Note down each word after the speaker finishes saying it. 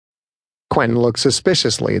Quentin looked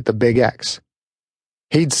suspiciously at the Big X.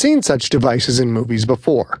 He'd seen such devices in movies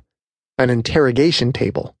before. An interrogation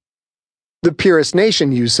table. The purist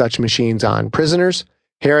nation used such machines on prisoners,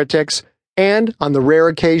 heretics, and, on the rare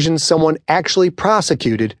occasion someone actually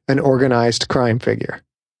prosecuted an organized crime figure.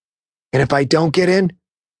 And if I don't get in,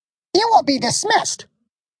 you will be dismissed.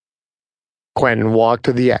 Quentin walked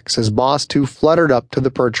to the X as Boss 2 fluttered up to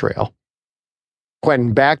the perch rail.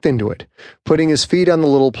 Quentin backed into it, putting his feet on the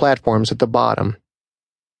little platforms at the bottom.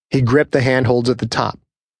 He gripped the handholds at the top.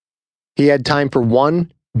 He had time for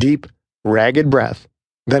one deep, ragged breath.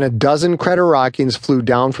 Then a dozen Creterakians flew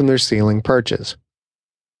down from their ceiling perches.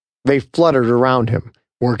 They fluttered around him,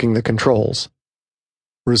 working the controls.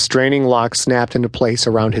 Restraining locks snapped into place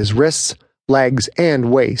around his wrists, legs,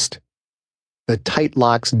 and waist. The tight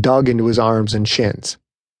locks dug into his arms and shins.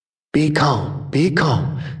 Be calm, be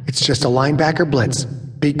calm. It's just a linebacker blitz.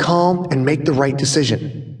 Be calm and make the right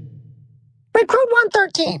decision. Recruit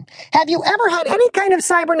 113, have you ever had any kind of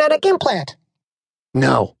cybernetic implant?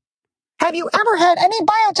 No. Have you ever had any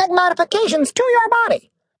biotech modifications to your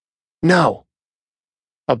body? No.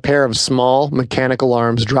 A pair of small, mechanical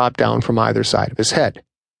arms dropped down from either side of his head.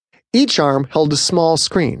 Each arm held a small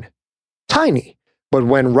screen. Tiny, but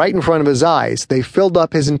when right in front of his eyes, they filled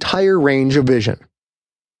up his entire range of vision.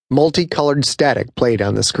 Multicolored static played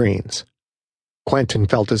on the screens. Quentin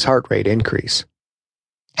felt his heart rate increase.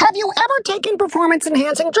 Have you ever taken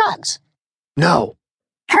performance-enhancing drugs? No.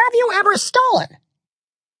 Have you ever stolen?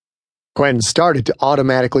 Quentin started to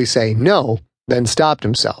automatically say no, then stopped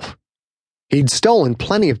himself. He'd stolen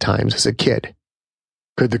plenty of times as a kid.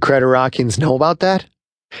 Could the Creterakians know about that?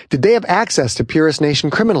 Did they have access to Purist Nation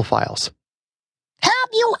criminal files? Have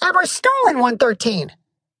you ever stolen 113?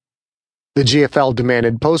 The GFL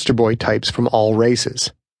demanded poster boy types from all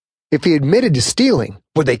races. If he admitted to stealing,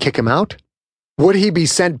 would they kick him out? Would he be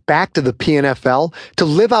sent back to the PNFL to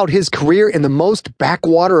live out his career in the most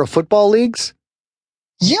backwater of football leagues?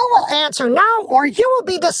 You will answer now or you will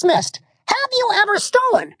be dismissed. Have you ever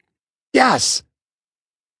stolen? Yes.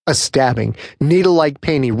 A stabbing, needle-like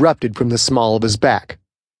pain erupted from the small of his back.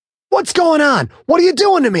 What's going on? What are you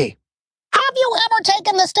doing to me? Have you ever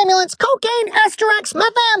taken the stimulants cocaine, Esterex,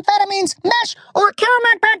 methamphetamines, mesh, or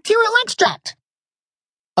Caramac bacterial extract?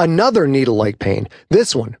 Another needle-like pain,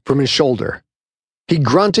 this one from his shoulder. He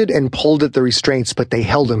grunted and pulled at the restraints, but they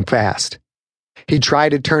held him fast. He tried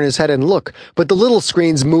to turn his head and look, but the little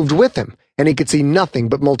screens moved with him, and he could see nothing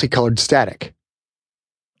but multicolored static.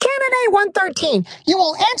 Candidate 113, you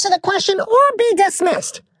will answer the question or be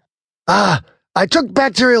dismissed. I took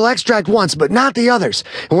bacterial extract once, but not the others.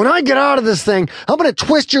 And when I get out of this thing, I'm going to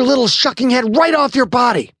twist your little shucking head right off your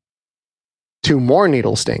body. 2 more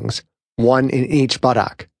needle stings, one in each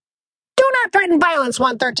buttock. Do not threaten violence,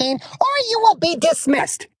 113, or you will be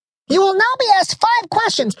dismissed. You will now be asked 5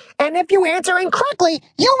 questions, and if you answer incorrectly,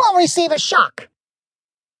 you will receive a shock.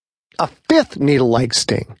 A 5th needle-like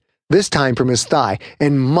sting, this time from his thigh,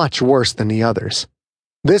 and much worse than the others.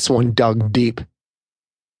 This one dug deep.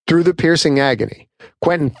 Through the piercing agony,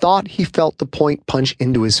 Quentin thought he felt the point punch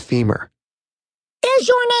into his femur. Is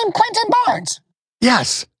your name Quentin Barnes?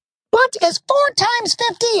 Yes. What is 4 times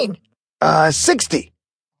 15? 60.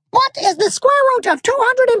 What is the square root of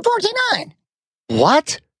 249?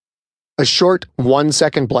 What? A short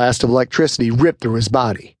 1-second blast of electricity ripped through his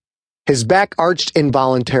body. His back arched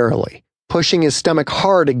involuntarily, pushing his stomach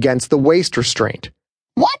hard against the waist restraint.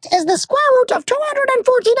 What is the square root of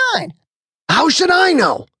 249? How should I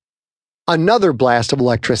know? Another blast of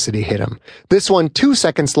electricity hit him, this one 2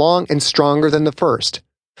 seconds long and stronger than the first.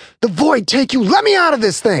 The void take you! Let me out of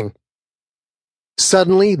this thing!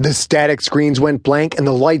 Suddenly, the static screens went blank and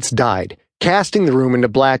the lights died, casting the room into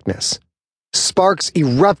blackness. Sparks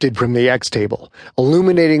erupted from the X table,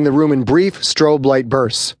 illuminating the room in brief strobe light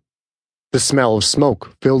bursts. The smell of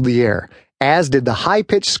smoke filled the air, as did the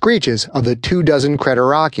high-pitched screeches of the 24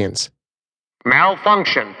 Creterakians.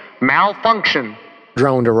 Malfunction! Malfunction!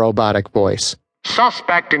 Droned a robotic voice.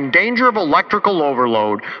 Suspect in danger of electrical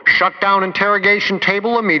overload. Shut down interrogation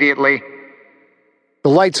table immediately. The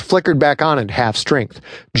lights flickered back on at half strength,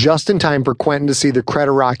 just in time for Quentin to see the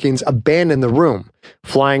Creterakians abandon the room,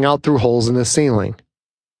 flying out through holes in the ceiling.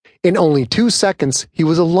 In only 2 seconds, he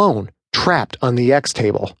was alone, trapped on the X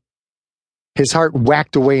table. His heart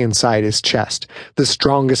whacked away inside his chest, the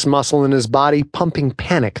strongest muscle in his body pumping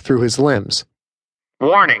panic through his limbs.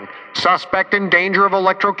 Warning, suspect in danger of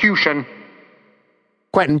electrocution.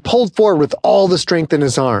 Quentin pulled forward with all the strength in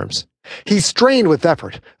his arms. He strained with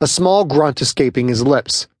effort, a small grunt escaping his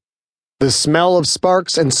lips. The smell of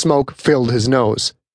sparks and smoke filled his nose.